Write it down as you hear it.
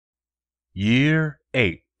Year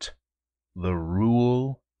 8. The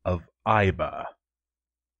Rule of Eiba.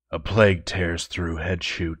 A plague tears through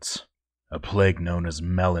Headshoots, a plague known as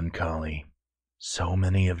melancholy. So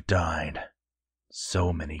many have died,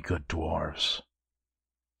 so many good dwarves.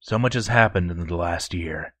 So much has happened in the last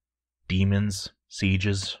year. Demons,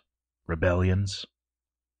 sieges, rebellions.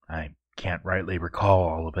 I can't rightly recall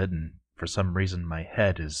all of it, and for some reason my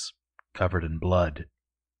head is covered in blood.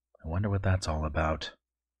 I wonder what that's all about.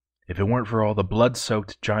 If it weren't for all the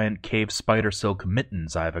blood-soaked giant cave spider silk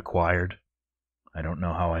mittens I've acquired, I don't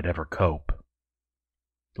know how I'd ever cope.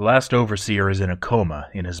 The last overseer is in a coma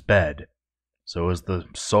in his bed, so as the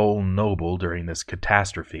sole noble during this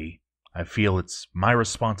catastrophe, I feel it's my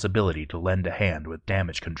responsibility to lend a hand with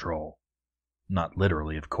damage control. Not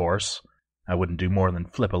literally, of course. I wouldn't do more than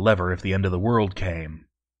flip a lever if the end of the world came.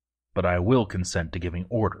 But I will consent to giving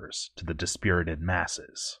orders to the dispirited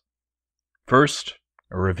masses. First,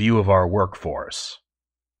 a review of our workforce.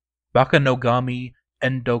 Bakanogami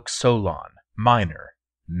Endoksolon, minor,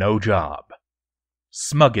 no job.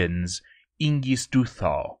 Smuggins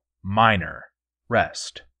Ingistuthal, minor,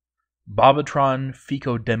 rest. Bobatron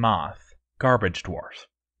Ficodemath, garbage dwarf,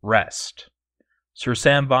 rest. Sir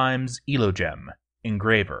Samvimes Elogem,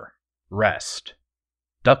 engraver, rest.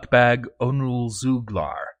 Duckbag Onul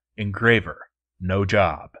Zuglar, engraver, no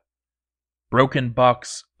job. Broken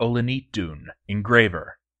Box Olenitdun,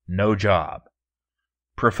 engraver, no job.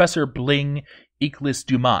 Professor Bling Iklis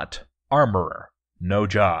Dumat, armorer, no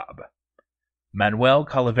job. Manuel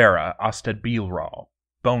Calavera Ostadbilral,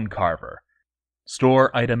 bone carver,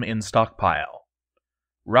 store item in stockpile.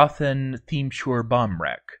 Rothen Themshur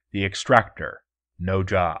Bomrek, the extractor, no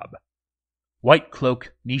job. White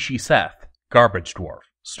Cloak Nishi Seth, garbage dwarf,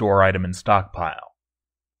 store item in stockpile.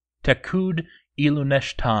 Tekud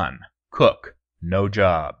Iluneshtan, cook, no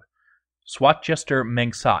job. Swatchester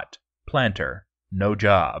Mengsat, planter, no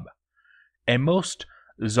job. Emost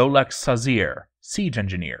Zolak Sazir, siege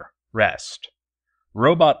engineer, rest.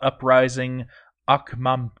 Robot Uprising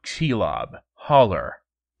Akmamkshilab, hauler,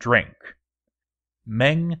 drink.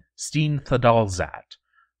 Meng Steenthadalzat,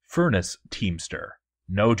 furnace teamster,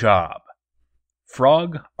 no job.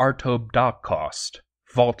 Frog Artobdakost,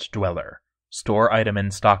 vault dweller, store item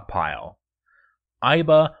in stockpile.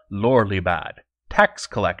 Eiba Lorlibad, tax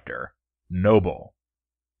collector, noble.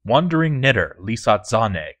 Wandering Knitter Lisat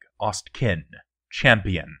Zaneg, Ostkin,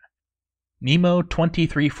 champion. Nemo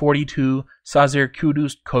 2342 Sazir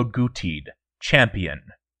Kudust Kodgutid, champion.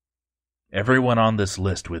 Everyone on this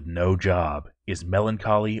list with no job is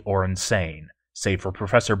melancholy or insane, save for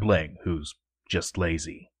Professor Bling, who's just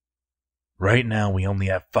lazy. Right now we only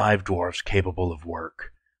have 5 dwarves capable of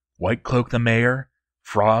work. White Cloak the mayor,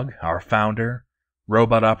 Frog, our founder,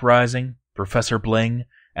 Robot Uprising, Professor Bling,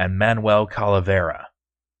 and Manuel Calavera.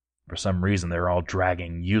 For some reason they're all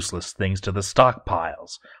dragging useless things to the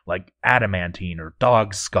stockpiles, like adamantine or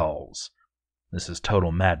dog skulls. This is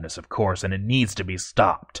total madness, of course, and it needs to be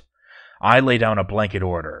stopped. I lay down a blanket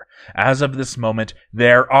order. As of this moment,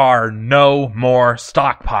 there are no more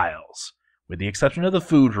stockpiles. With the exception of the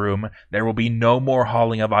food room, there will be no more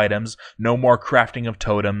hauling of items, no more crafting of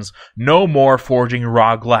totems, no more forging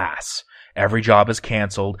raw glass. Every job is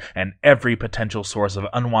cancelled, and every potential source of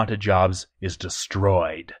unwanted jobs is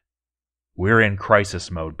destroyed. We're in crisis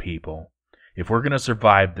mode, people. If we're going to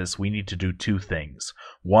survive this, we need to do 2 things.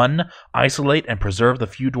 1, isolate and preserve the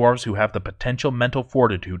few dwarves who have the potential mental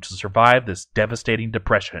fortitude to survive this devastating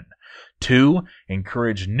depression. 2,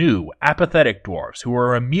 encourage new, apathetic dwarves who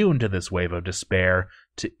are immune to this wave of despair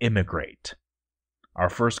to immigrate. Our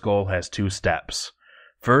first goal has 2 steps.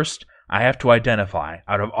 First, I have to identify,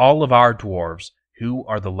 out of all of our dwarves, who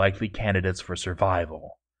are the likely candidates for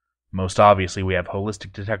survival. Most obviously, we have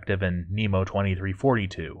Holistic Detective and Nemo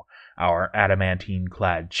 2342, our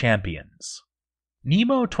adamantine-clad champions.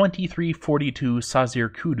 Nemo 2342 Sazir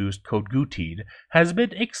Kudust Kodgutid has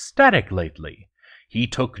been ecstatic lately. He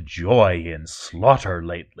took joy in slaughter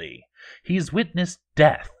lately. He's witnessed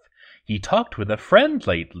death. He talked with a friend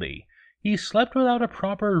lately. He slept without a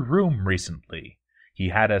proper room recently. He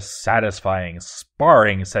had a satisfying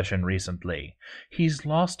sparring session recently. He's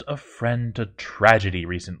lost a friend to tragedy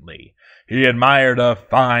recently. He admired a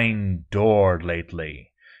fine door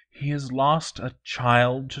lately. He has lost a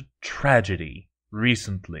child to tragedy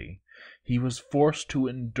recently. He was forced to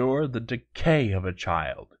endure the decay of a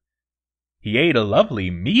child. He ate a lovely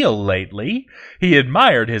meal lately. He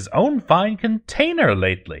admired his own fine container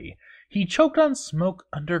lately. He choked on smoke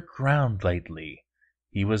underground lately.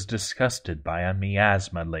 He was disgusted by a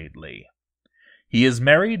miasma lately. He is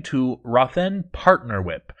married to Rothen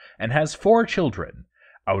Partnerwhip and has 4 children,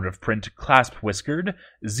 out-of-print clasp-whiskered,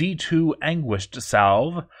 Z2 anguished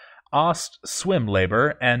salve, Ost swim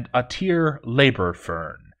labor, and Atir labor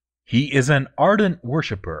fern. He is an ardent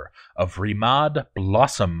worshipper of Rimad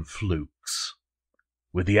blossom flukes.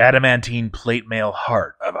 With the adamantine plate mail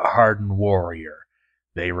heart of a hardened warrior,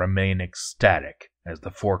 they remain ecstatic as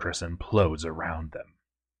the fortress implodes around them.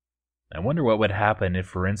 I wonder what would happen if,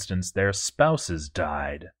 for instance, their spouses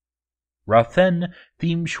died. Rathen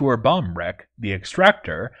Themshur Bomrek, the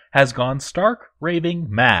extractor, has gone stark raving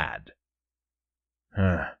mad.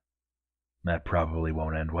 That probably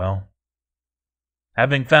won't end well.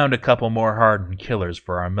 Having found a couple more hardened killers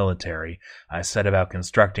for our military, I set about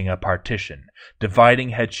constructing a partition,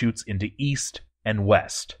 dividing Headshoots into east and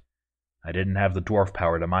west. I didn't have the dwarf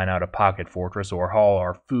power to mine out a pocket fortress or haul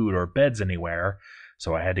our food or beds anywhere,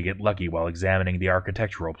 so I had to get lucky while examining the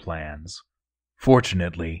architectural plans.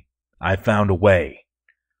 Fortunately, I found a way.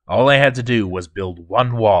 All I had to do was build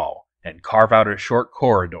one wall and carve out a short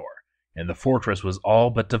corridor, and the fortress was all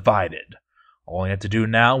but divided. All I had to do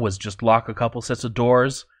now was just lock a couple sets of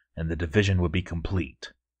doors, and the division would be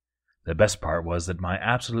complete. The best part was that my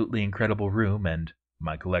absolutely incredible room and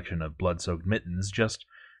my collection of blood-soaked mittens just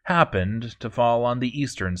happened to fall on the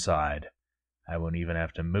eastern side. I won't even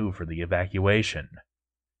have to move for the evacuation.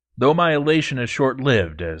 Though my elation is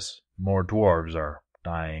short-lived, as more dwarves are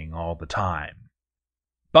dying all the time.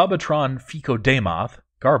 Babatron Ficodemoth,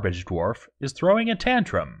 garbage dwarf, is throwing a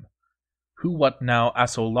tantrum. Who what now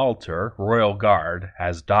Asolalter, royal guard,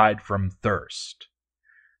 has died from thirst.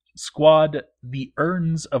 Squad, the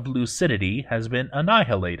Urns of Lucidity, has been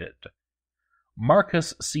annihilated.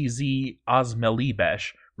 Marcus CZ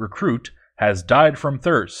Osmelibesh, recruit, has died from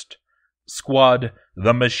thirst. Squad,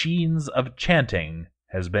 the Machines of Chanting,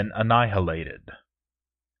 has been annihilated.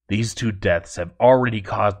 These two deaths have already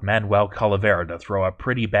caused Manuel Calavera to throw a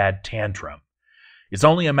pretty bad tantrum. It's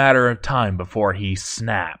only a matter of time before he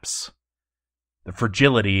snaps. The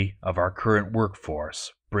fragility of our current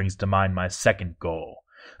workforce brings to mind my second goal,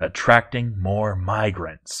 attracting more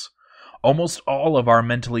migrants. Almost all of our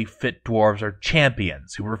mentally fit dwarves are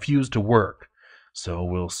champions who refuse to work, so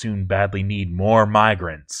we'll soon badly need more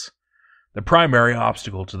migrants. The primary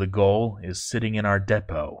obstacle to the goal is sitting in our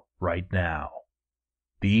depot right now.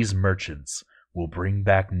 These merchants will bring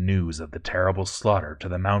back news of the terrible slaughter to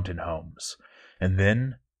the mountain homes, and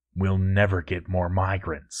then we'll never get more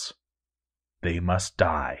migrants. They must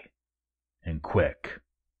die, and quick.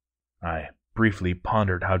 I briefly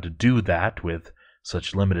pondered how to do that with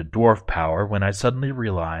such limited dwarf power when I suddenly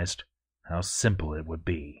realized how simple it would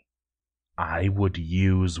be. I would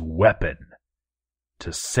use weapon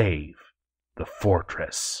to save the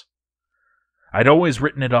fortress. I'd always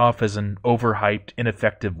written it off as an overhyped,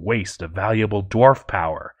 ineffective waste of valuable dwarf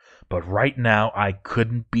power, but right now I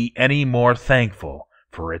couldn't be any more thankful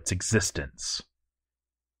for its existence.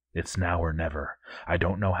 It's now or never. I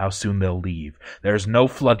don't know how soon they'll leave. There's no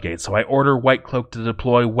floodgate, so I order Whitecloak to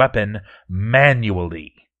deploy weapon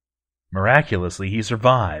manually. Miraculously, he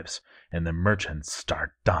survives, and the merchants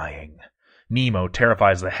start dying. Nemo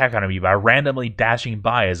terrifies the heck out of me by randomly dashing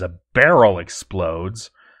by as a barrel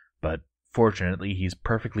explodes, but fortunately he's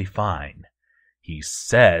perfectly fine. He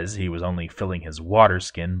says he was only filling his water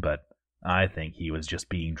skin, but I think he was just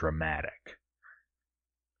being dramatic.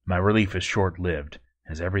 My relief is short-lived,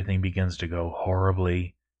 as everything begins to go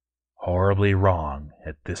horribly, horribly wrong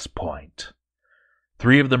at this point.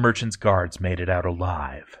 3 of the merchant's guards made it out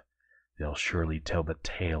alive. They'll surely tell the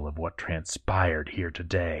tale of what transpired here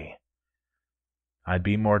today. I'd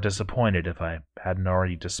be more disappointed if I hadn't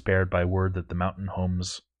already despaired by word that the mountain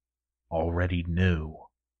homes already knew.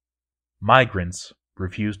 Migrants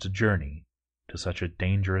refuse to journey to such a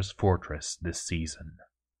dangerous fortress this season.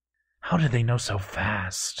 How did they know so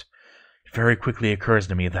fast? It very quickly occurs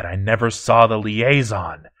to me that I never saw the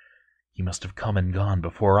liaison. He must have come and gone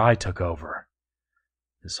before I took over.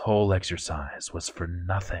 This whole exercise was for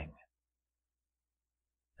nothing.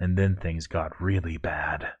 And then things got really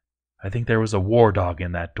bad. I think there was a war dog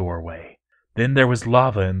in that doorway. Then there was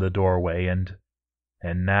lava in the doorway, and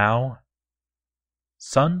now,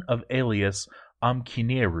 son of alias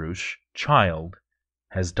Amkinerush, child,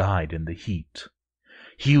 has died in the heat.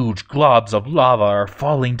 Huge globs of lava are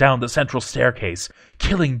falling down the central staircase,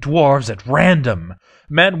 killing dwarves at random.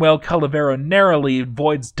 Manuel Calavera narrowly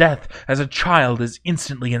avoids death as a child is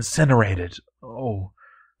instantly incinerated. Oh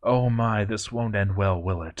my, this won't end well,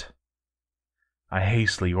 will it? I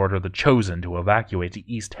hastily order the Chosen to evacuate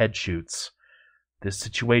to East Headshoots. This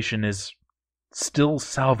situation is still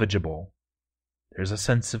salvageable. There's a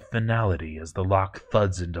sense of finality as the lock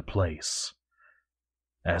thuds into place.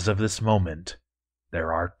 As of this moment,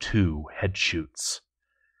 there are 2 Headshoots.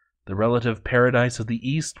 The relative paradise of the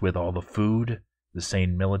East with all the food, the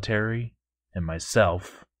sane military, and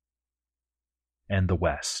myself, and the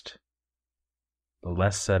West. The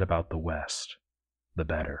less said about the West, the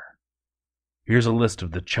better. Here's a list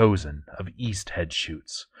of the chosen of East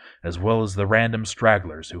Headshoots, as well as the random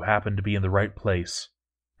stragglers who happen to be in the right place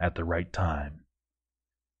at the right time.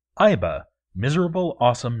 Eiba, miserable,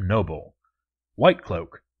 awesome, noble. White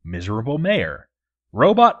Cloak, miserable mayor.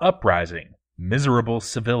 Robot Uprising, miserable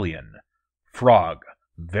civilian. Frog,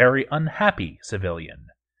 very unhappy civilian.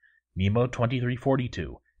 Nemo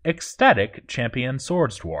 2342, ecstatic champion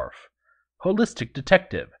swords dwarf. Holistic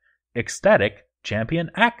detective, ecstatic champion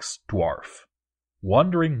axe dwarf.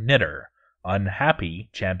 Wandering knitter, unhappy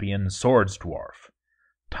champion swords dwarf.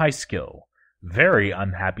 Tyskill, very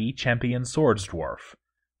unhappy champion swords dwarf.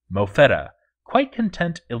 Mofetta, quite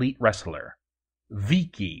content elite wrestler.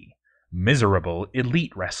 Viki, miserable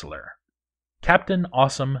elite wrestler. Captain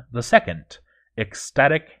Awesome II,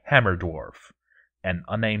 ecstatic hammer dwarf. An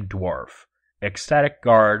unnamed dwarf, ecstatic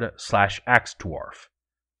guard / axe dwarf.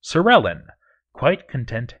 Sorellin, quite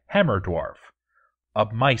content hammer dwarf.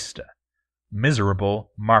 Obmeiste,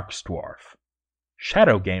 miserable marks dwarf.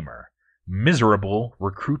 Shadow Gamer, miserable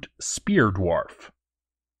recruit spear dwarf.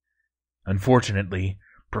 Unfortunately,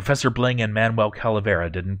 Professor Bling and Manuel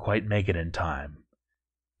Calavera didn't quite make it in time.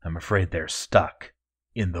 I'm afraid they're stuck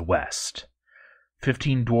in the West.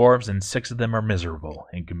 15 dwarves and 6 of them are miserable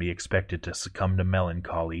and can be expected to succumb to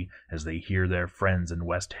melancholy as they hear their friends in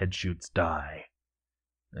West Headshoots die.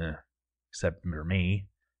 Except for me.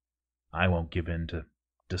 I won't give in to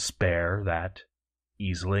despair that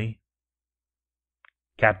easily.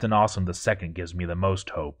 Captain Awesome II gives me the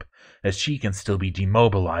most hope, as she can still be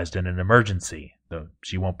demobilized in an emergency, though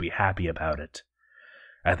she won't be happy about it.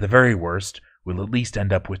 At the very worst, we'll at least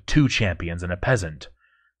end up with 2 champions and a peasant,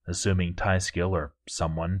 assuming Tyskill or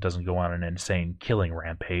someone doesn't go on an insane killing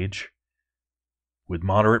rampage. With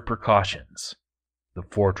moderate precautions, the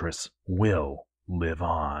fortress will live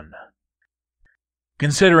on.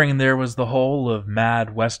 Considering there was the whole of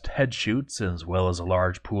Mad West Headshoots, as well as a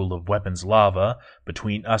large pool of weapons lava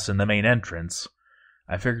between us and the main entrance,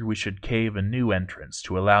 I figured we should cave a new entrance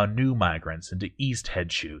to allow new migrants into East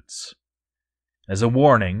Headshoots. As a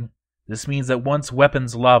warning, this means that once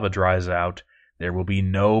weapons lava dries out, there will be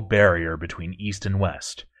no barrier between East and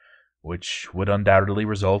West, which would undoubtedly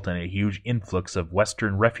result in a huge influx of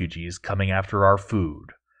Western refugees coming after our food,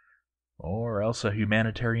 or else a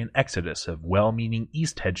humanitarian exodus of well-meaning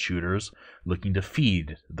East Headshooters looking to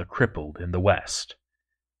feed the crippled in the West.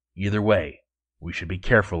 Either way, we should be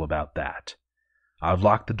careful about that. I've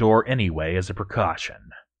locked the door anyway as a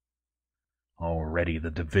precaution. Already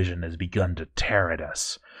the division has begun to tear at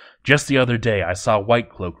us. Just the other day I saw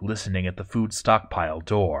White Cloak listening at the food stockpile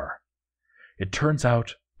door. It turns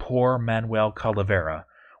out poor Manuel Calavera,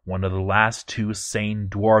 one of the last 2 sane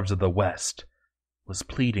dwarves of the West, was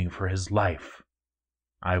pleading for his life.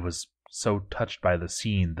 I was so touched by the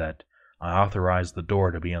scene that I authorized the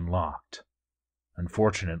door to be unlocked.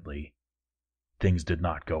 Unfortunately, things did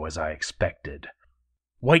not go as I expected.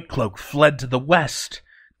 White Cloak fled to the West.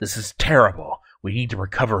 This is terrible. We need to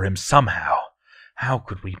recover him somehow. How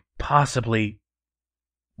could we possibly...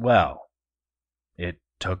 Well, it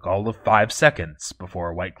took all of 5 seconds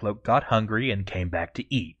before White Cloak got hungry and came back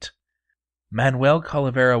to eat. Manuel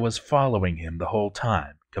Calavera was following him the whole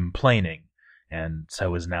time, complaining, and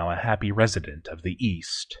so is now a happy resident of the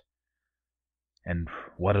East. And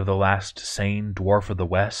what of the last sane dwarf of the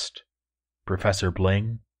West? Professor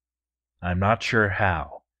Bling? I'm not sure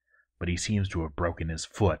how, but he seems to have broken his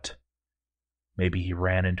foot. Maybe he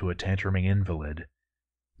ran into a tantruming invalid.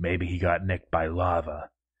 Maybe he got nicked by lava.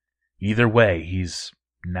 Either way, he's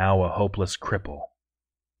now a hopeless cripple.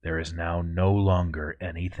 There is now no longer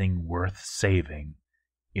anything worth saving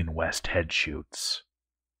in West Headshoots.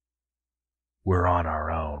 We're on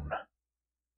our own.